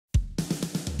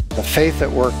The Faith at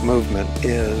Work movement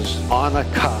is on a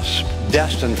cusp,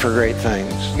 destined for great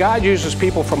things. God uses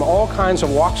people from all kinds of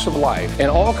walks of life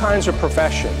and all kinds of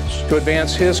professions to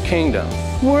advance His kingdom.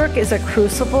 Work is a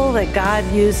crucible that God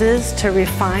uses to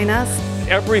refine us.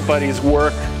 Everybody's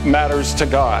work matters to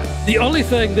God. The only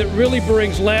thing that really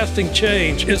brings lasting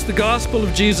change is the gospel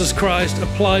of Jesus Christ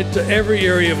applied to every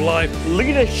area of life.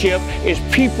 Leadership is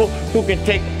people who can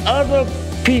take other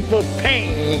people's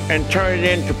pain and turn it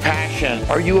into passion.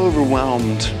 Are you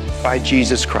overwhelmed by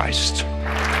Jesus Christ?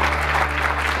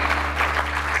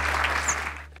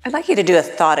 I'd like you to do a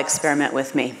thought experiment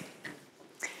with me.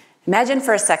 Imagine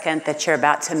for a second that you're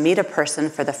about to meet a person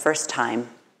for the first time,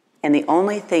 and the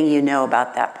only thing you know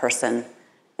about that person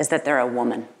is that they're a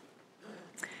woman.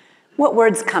 What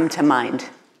words come to mind?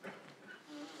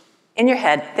 In your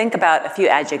head, think about a few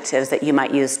adjectives that you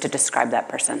might use to describe that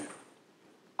person.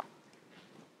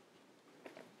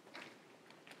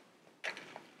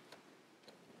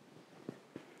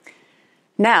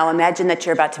 Now, imagine that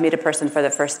you're about to meet a person for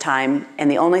the first time, and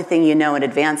the only thing you know in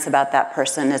advance about that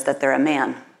person is that they're a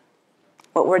man.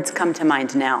 What words come to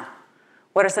mind now?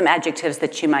 What are some adjectives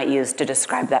that you might use to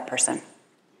describe that person?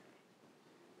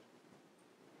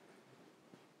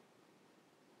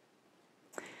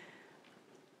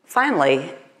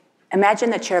 Finally,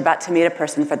 imagine that you're about to meet a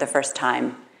person for the first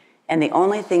time, and the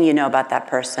only thing you know about that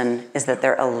person is that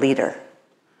they're a leader.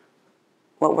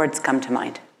 What words come to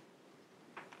mind?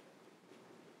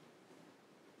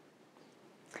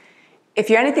 If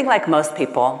you're anything like most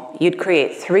people, you'd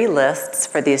create 3 lists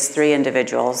for these 3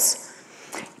 individuals,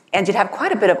 and you'd have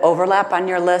quite a bit of overlap on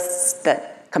your lists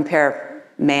that compare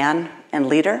man and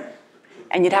leader,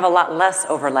 and you'd have a lot less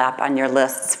overlap on your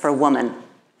lists for woman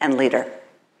and leader.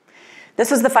 This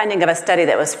was the finding of a study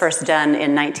that was first done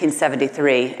in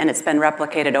 1973, and it's been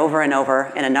replicated over and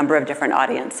over in a number of different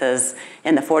audiences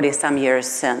in the 40-some years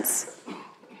since.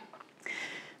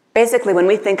 Basically, when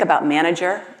we think about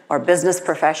manager or business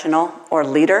professional or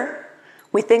leader,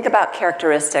 we think about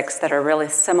characteristics that are really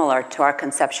similar to our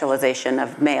conceptualization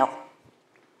of male.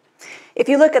 If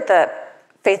you look at the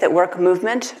Faith at Work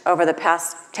movement over the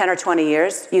past 10 or 20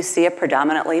 years, you see a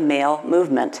predominantly male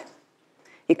movement.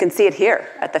 You can see it here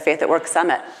at the Faith at Work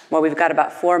Summit, where we've got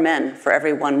about 4 men for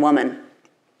every 1 woman.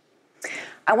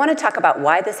 I want to talk about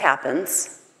why this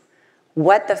happens,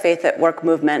 what the Faith at Work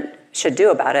movement should do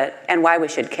about it, and why we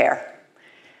should care.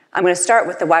 I'm going to start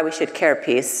with the why we should care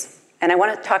piece, and I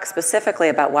want to talk specifically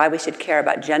about why we should care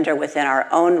about gender within our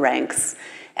own ranks,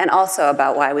 and also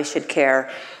about why we should care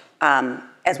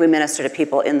as we minister to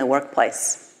people in the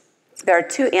workplace. There are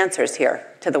 2 answers here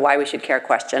to the why we should care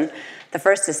question. The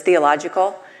first is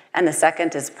theological, and the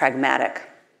second is pragmatic.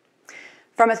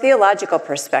 From a theological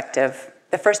perspective,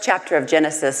 the first chapter of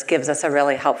Genesis gives us a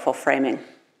really helpful framing.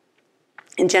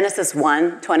 In Genesis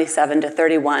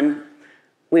 1:27-31,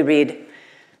 we read,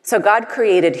 "So God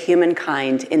created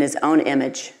humankind in his own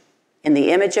image. In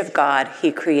the image of God,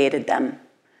 he created them.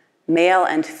 Male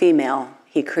and female,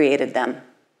 he created them.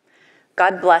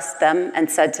 God blessed them and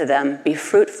said to them, 'Be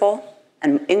fruitful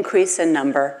and increase in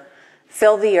number,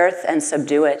 fill the earth and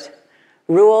subdue it,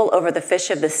 rule over the fish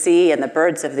of the sea and the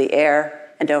birds of the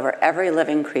air, and over every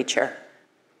living creature.'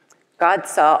 God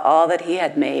saw all that he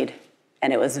had made,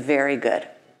 and it was very good."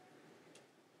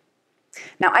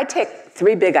 Now, I take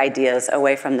 3 big ideas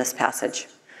away from this passage.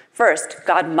 First,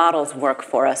 God models work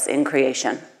for us in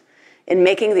creation. In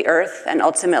making the earth and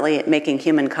ultimately making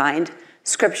humankind,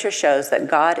 Scripture shows that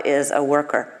God is a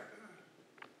worker.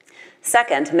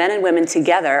 Second, men and women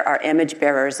together are image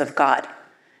bearers of God.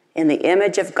 In the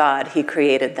image of God, he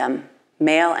created them.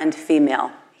 Male and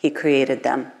female, he created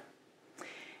them.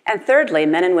 And thirdly,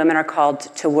 men and women are called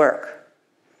to work.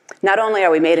 Not only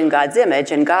are we made in God's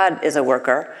image, and God is a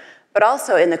worker, but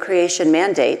also in the creation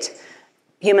mandate,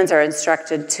 humans are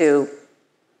instructed to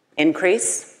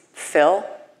increase, fill,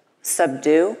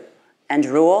 subdue, and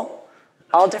rule,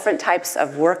 all different types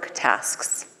of work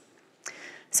tasks.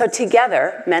 So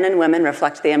together, men and women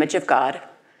reflect the image of God,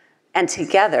 and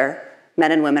together,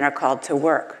 men and women are called to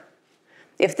work.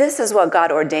 If this is what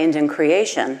God ordained in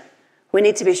creation, we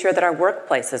need to be sure that our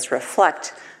workplaces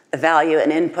reflect the value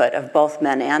and input of both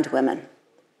men and women.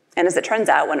 And as it turns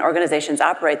out, when organizations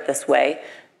operate this way,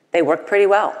 they work pretty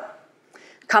well.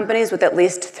 Companies with at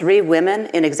least 3 women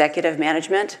in executive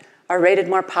management are rated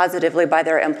more positively by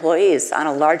their employees on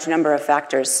a large number of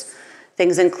factors,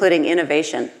 things including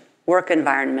innovation, work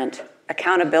environment,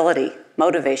 accountability,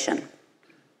 motivation.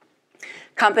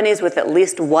 Companies with at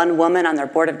least 1 woman on their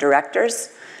board of directors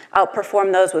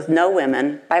outperform those with no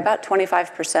women by about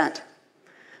 25%.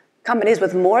 Companies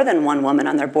with more than 1 woman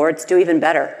on their boards do even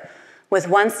better, with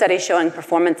one study showing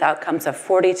performance outcomes of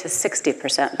 40 to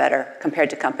 60% better compared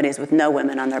to companies with no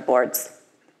women on their boards.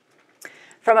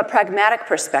 From a pragmatic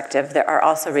perspective, there are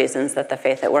also reasons that the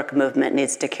Faith at Work movement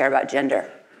needs to care about gender.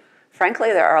 Frankly,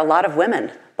 there are a lot of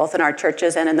women, both in our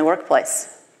churches and in the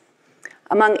workplace.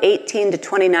 Among 18 to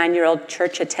 29-year-old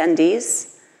church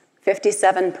attendees,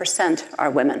 57% are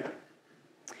women.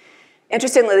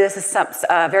 Interestingly, this is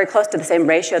very close to the same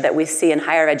ratio that we see in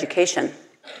higher education.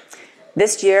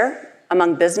 This year,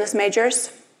 among business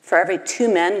majors, for every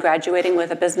 2 men graduating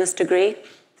with a business degree,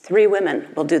 3 women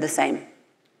will do the same.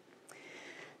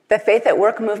 The Faith at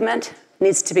Work movement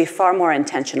needs to be far more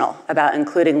intentional about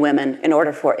including women in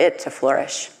order for it to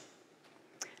flourish.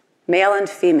 Male and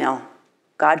female,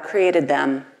 God created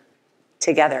them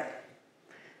together.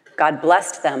 God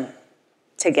blessed them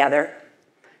together.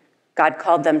 God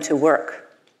called them to work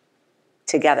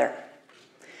together.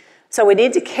 So we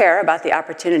need to care about the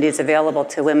opportunities available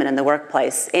to women in the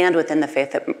workplace and within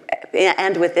Faith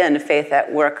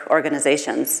at Work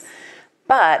organizations.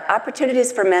 But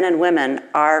opportunities for men and women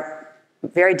are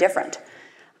very different.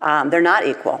 They're not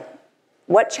equal.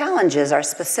 What challenges are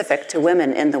specific to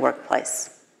women in the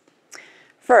workplace?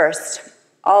 First,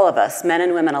 all of us, men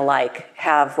and women alike,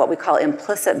 have what we call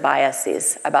implicit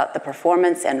biases about the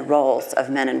performance and roles of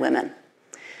men and women.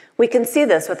 We can see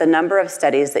this with a number of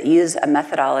studies that use a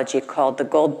methodology called the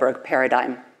Goldberg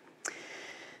paradigm.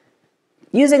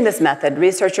 Using this method,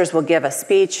 researchers will give a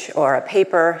speech or a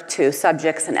paper to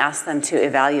subjects and ask them to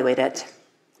evaluate it.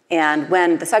 And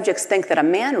when the subjects think that a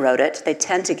man wrote it, they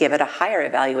tend to give it a higher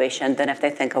evaluation than if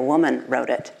they think a woman wrote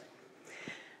it.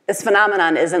 This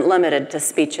phenomenon isn't limited to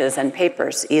speeches and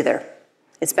papers either.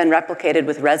 It's been replicated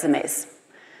with resumes.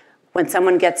 When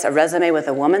someone gets a resume with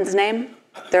a woman's name,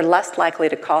 they're less likely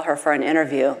to call her for an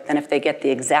interview than if they get the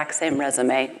exact same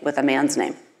resume with a man's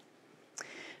name.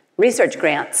 Research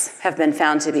grants have been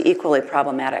found to be equally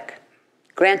problematic.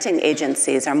 Granting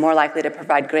agencies are more likely to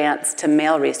provide grants to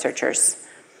male researchers.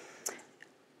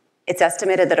 It's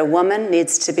estimated that a woman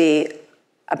needs to be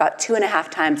about 2.5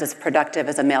 times as productive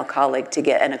as a male colleague to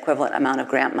get an equivalent amount of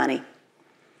grant money.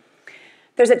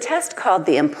 There's a test called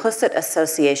the implicit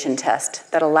association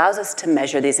test that allows us to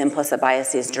measure these implicit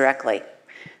biases directly.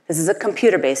 This is a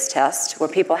computer-based test where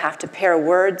people have to pair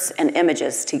words and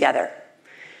images together.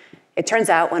 It turns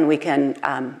out when we can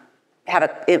have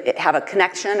a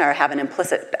connection or have an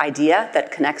implicit idea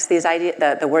that connects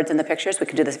the words and the pictures, we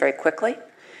can do this very quickly.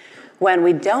 When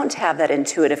we don't have that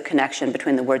intuitive connection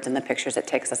between the words and the pictures, it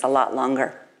takes us a lot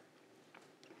longer.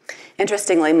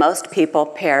 Interestingly, most people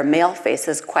pair male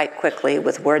faces quite quickly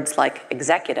with words like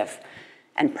executive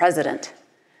and president,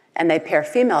 and they pair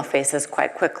female faces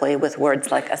quite quickly with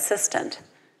words like assistant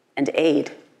and aide.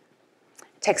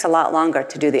 It takes a lot longer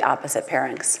to do the opposite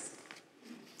pairings.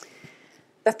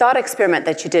 The thought experiment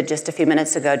that you did just a few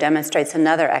minutes ago demonstrates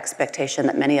another expectation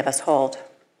that many of us hold.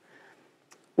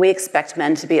 We expect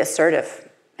men to be assertive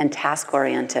and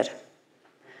task-oriented.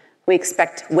 We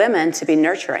expect women to be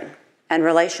nurturing and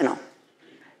relational.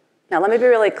 Now, let me be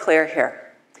really clear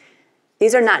here.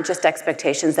 These are not just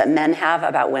expectations that men have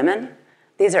about women.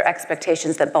 These are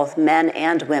expectations that both men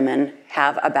and women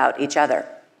have about each other.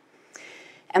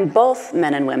 And both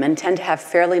men and women tend to have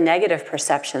fairly negative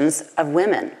perceptions of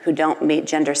women who don't meet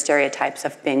gender stereotypes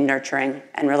of being nurturing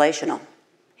and relational.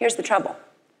 Here's the trouble.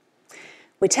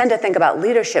 We tend to think about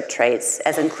leadership traits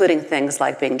as including things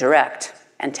like being direct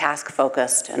and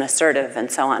task-focused and assertive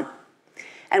and so on.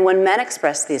 And when men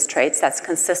express these traits, that's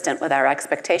consistent with our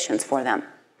expectations for them.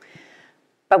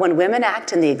 But when women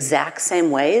act in the exact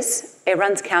same ways, it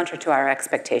runs counter to our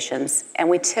expectations, and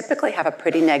we typically have a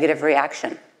pretty negative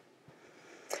reaction.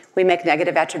 We make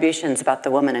negative attributions about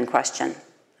the woman in question.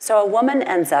 So a woman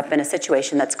ends up in a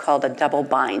situation that's called a double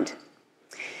bind.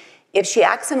 If she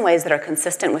acts in ways that are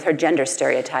consistent with her gender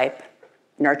stereotype,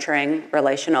 nurturing,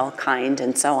 relational, kind,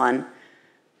 and so on,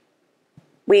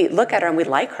 we look at her and we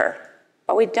like her,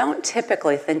 but we don't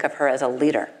typically think of her as a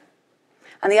leader.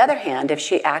 On the other hand, if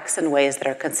she acts in ways that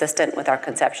are consistent with our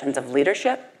conceptions of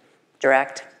leadership,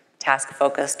 direct,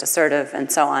 task-focused, assertive, and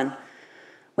so on,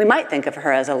 we might think of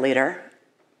her as a leader,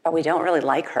 but we don't really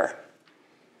like her.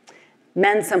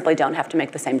 Men simply don't have to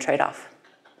make the same trade-off.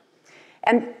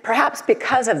 And perhaps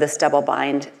because of this double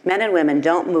bind, men and women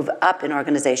don't move up in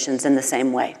organizations in the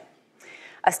same way.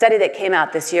 A study that came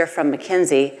out this year from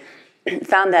McKinsey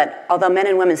found that although men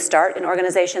and women start in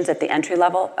organizations at the entry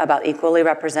level about equally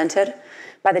represented,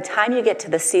 by the time you get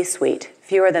to the C-suite,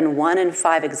 fewer than 1 in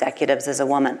 5 executives is a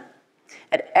woman.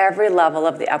 At every level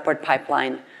of the upward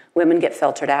pipeline, women get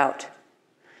filtered out.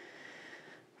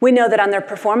 We know that on their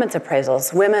performance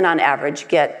appraisals, women on average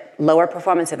get lower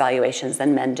performance evaluations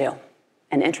than men do.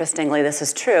 And interestingly, this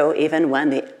is true even when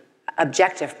the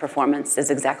objective performance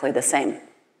is exactly the same.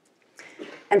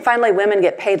 And finally, women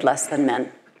get paid less than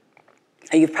men.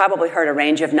 You've probably heard a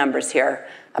range of numbers here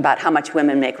about how much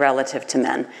women make relative to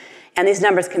men. And these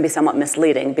numbers can be somewhat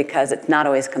misleading because it's not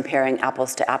always comparing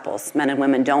apples to apples. Men and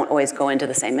women don't always go into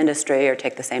the same industry or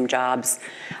take the same jobs.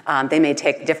 They may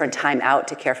take different time out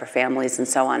to care for families and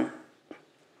so on.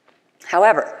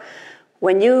 However,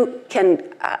 when you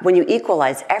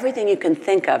equalize everything you can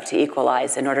think of to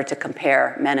equalize in order to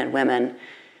compare men and women,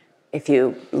 if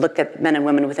you look at men and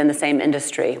women within the same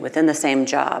industry, within the same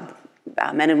job,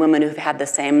 men and women who've had the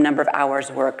same number of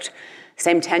hours worked,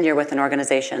 same tenure with an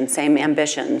organization, same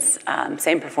ambitions,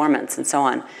 same performance, and so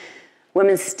on,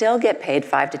 women still get paid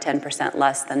 5 to 10%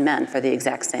 less than men for the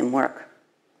exact same work.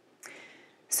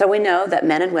 So we know that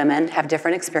men and women have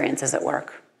different experiences at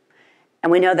work.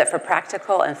 And we know that for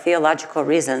practical and theological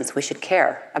reasons, we should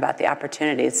care about the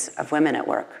opportunities of women at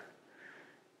work.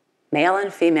 Male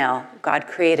and female, God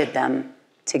created them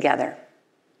together.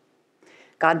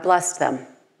 God blessed them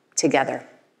together.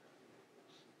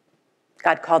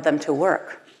 God called them to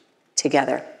work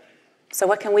together. So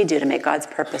what can we do to make God's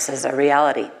purposes a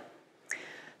reality?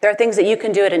 There are things that you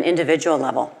can do at an individual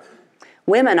level.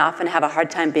 Women often have a hard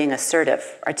time being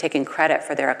assertive or taking credit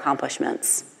for their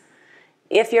accomplishments.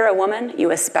 If you're a woman,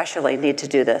 you especially need to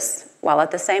do this, while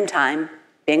at the same time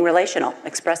being relational,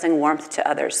 expressing warmth to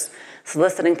others,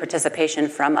 soliciting participation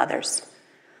from others.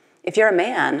 If you're a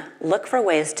man, look for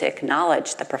ways to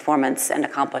acknowledge the performance and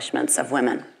accomplishments of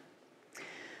women.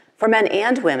 For men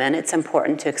and women, it's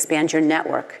important to expand your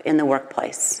network in the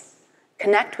workplace.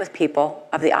 Connect with people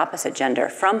of the opposite gender,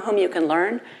 from whom you can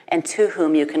learn and to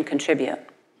whom you can contribute.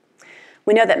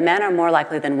 We know that men are more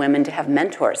likely than women to have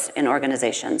mentors in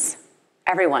organizations.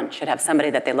 Everyone should have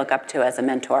somebody that they look up to as a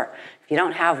mentor. If you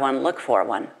don't have one, look for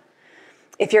one.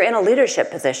 If you're in a leadership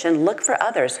position, look for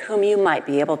others whom you might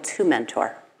be able to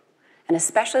mentor. And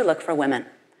especially look for women,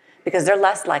 because they're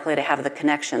less likely to have the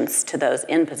connections to those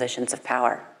in positions of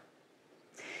power.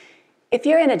 If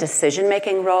you're in a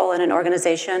decision-making role in an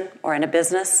organization or in a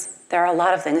business, there are a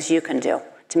lot of things you can do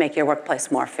to make your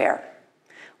workplace more fair.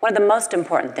 One of the most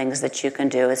important things that you can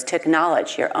do is to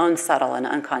acknowledge your own subtle and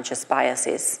unconscious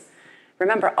biases.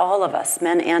 Remember, all of us,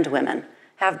 men and women,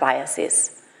 have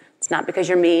biases. It's not because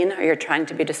you're mean or you're trying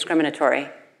to be discriminatory.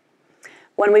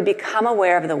 When we become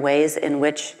aware of the ways in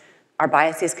which our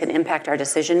biases can impact our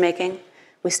decision-making,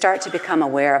 we start to become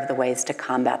aware of the ways to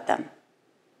combat them.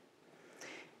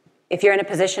 If you're in a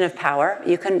position of power,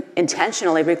 you can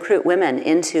intentionally recruit women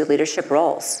into leadership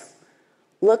roles.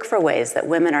 Look for ways that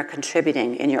women are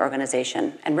contributing in your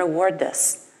organization and reward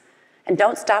this. And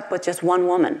don't stop with just one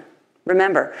woman.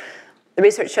 Remember, the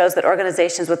research shows that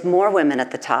organizations with more women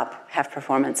at the top have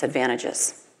performance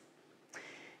advantages.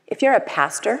 If you're a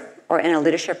pastor or in a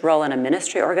leadership role in a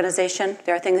ministry organization,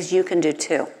 there are things you can do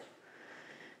too.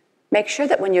 Make sure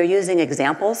that when you're using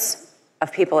examples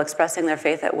of people expressing their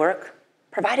faith at work,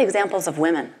 provide examples of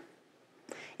women.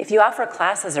 If you offer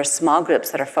classes or small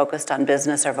groups that are focused on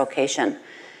business or vocation,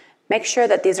 make sure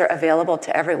that these are available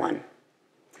to everyone.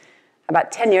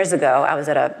 About 10 years ago, I was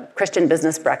at a Christian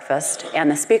business breakfast,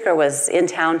 and the speaker was in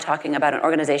town talking about an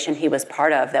organization he was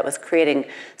part of that was creating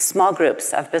small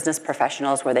groups of business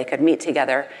professionals where they could meet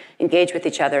together, engage with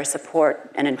each other,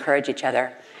 support and encourage each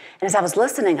other. And as I was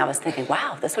listening, I was thinking,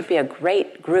 wow, this would be a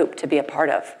great group to be a part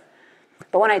of.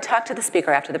 But when I talked to the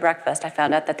speaker after the breakfast, I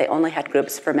found out that they only had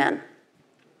groups for men.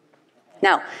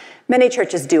 Now, many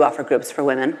churches do offer groups for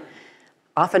women.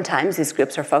 Oftentimes, these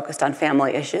groups are focused on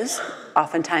family issues.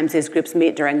 Oftentimes, these groups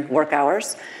meet during work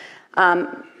hours.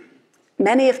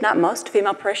 Many, if not most,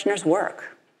 female parishioners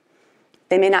work.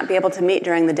 They may not be able to meet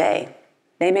during the day.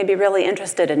 They may be really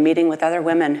interested in meeting with other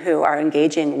women who are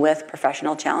engaging with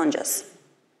professional challenges.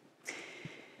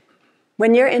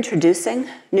 When you're introducing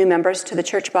new members to the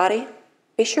church body,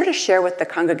 be sure to share with the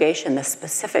congregation the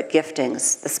specific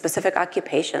giftings, the specific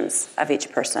occupations of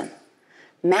each person.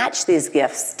 Match these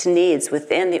gifts to needs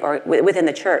within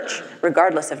the church,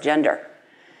 regardless of gender.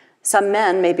 Some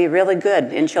men may be really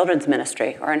good in children's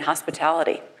ministry or in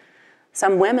hospitality.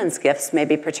 Some women's gifts may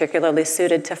be particularly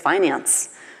suited to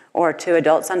finance or to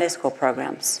adult Sunday school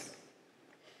programs.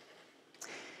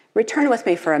 Return with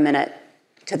me for a minute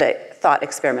to the thought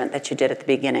experiment that you did at the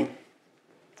beginning.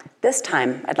 This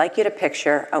time, I'd like you to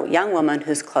picture a young woman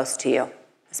who's close to you.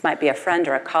 This might be a friend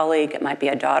or a colleague. It might be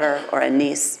a daughter or a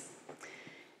niece.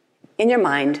 In your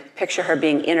mind, picture her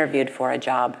being interviewed for a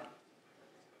job.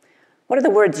 What are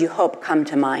the words you hope come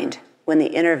to mind when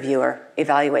the interviewer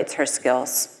evaluates her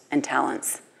skills and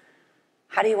talents?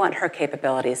 How do you want her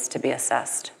capabilities to be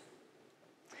assessed?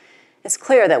 It's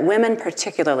clear that women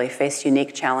particularly face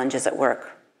unique challenges at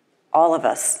work. All of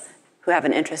us who have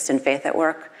an interest in faith at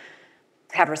work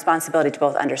have a responsibility to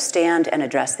both understand and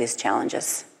address these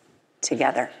challenges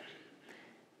together.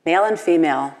 Male and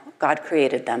female, God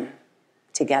created them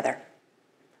together.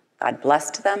 God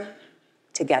blessed them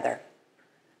together.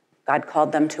 God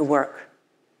called them to work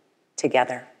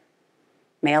together.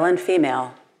 Male and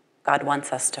female, God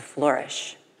wants us to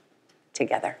flourish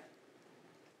together.